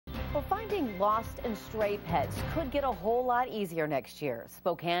Well, finding lost and stray pets could get a whole lot easier next year.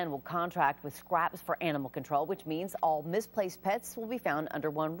 Spokane will contract with SCRAPS for animal control, which means all misplaced pets will be found under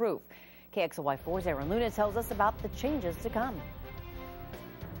one roof. KXLY4's Aaron Luna tells us about the changes to come.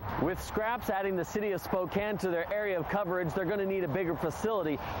 With SCRAPS adding the city of Spokane to their area of coverage, they're going to need a bigger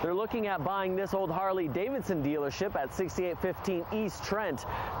facility. They're looking at buying this old Harley-Davidson dealership at 6815 East Trent.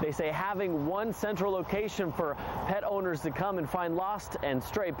 They say having one central location for pet owners to come and find lost and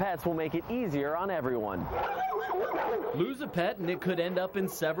stray pets will make it easier on everyone. Lose a pet and it could end up in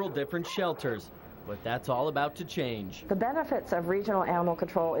several different shelters. But that's all about to change. The benefits of regional animal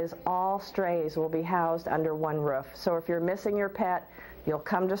control is all strays will be housed under one roof. So if you're missing your pet, you'll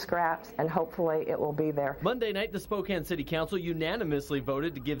come to SCRAPS and hopefully it will be there. Monday night, the Spokane City Council unanimously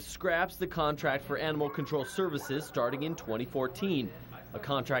voted to give SCRAPS the contract for animal control services starting in 2014. A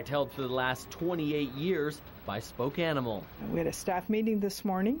contract held for the last 28 years by Spokanimal. We had a staff meeting this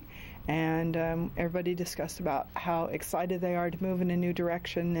morning, and everybody discussed about how excited they are to move in a new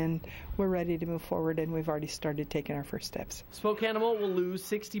direction, and we're ready to move forward, and we've already started taking our first steps. Spokanimal will lose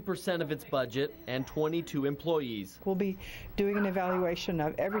 60% of its budget and 22 employees. We'll be doing an evaluation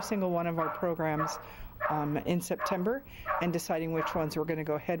of every single one of our programs in September and deciding which ones we're going to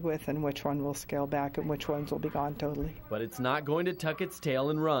go ahead with and which one will scale back and which ones will be gone totally. But it's not going to tuck its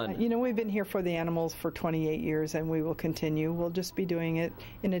tail and run. You know, we've been here for the animals for 28 years and we will continue. We'll just be doing it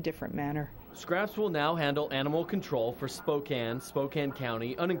in a different manner. SCRAPS will now handle animal control for Spokane, Spokane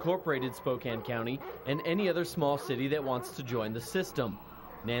County, unincorporated Spokane County, and any other small city that wants to join the system.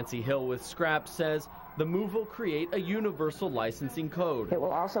 Nancy Hill with SCRAPS says the move will create a universal licensing code. It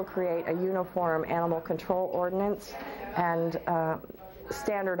will also create a uniform animal control ordinance and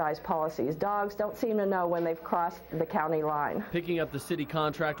standardized policies. Dogs don't seem to know when they've crossed the county line. Picking up the city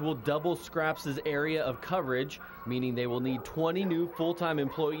contract will double SCRAPS' area of coverage, meaning they will need 20 new full-time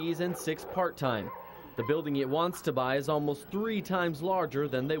employees and 6 part-time. The building it wants to buy is almost 3 times larger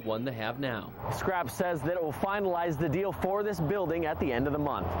than the one they have now. SCRAPS says that it will finalize the deal for this building at the end of the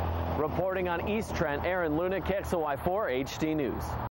month. Reporting on East Trent, Aaron Luna, KXLY4 HD News.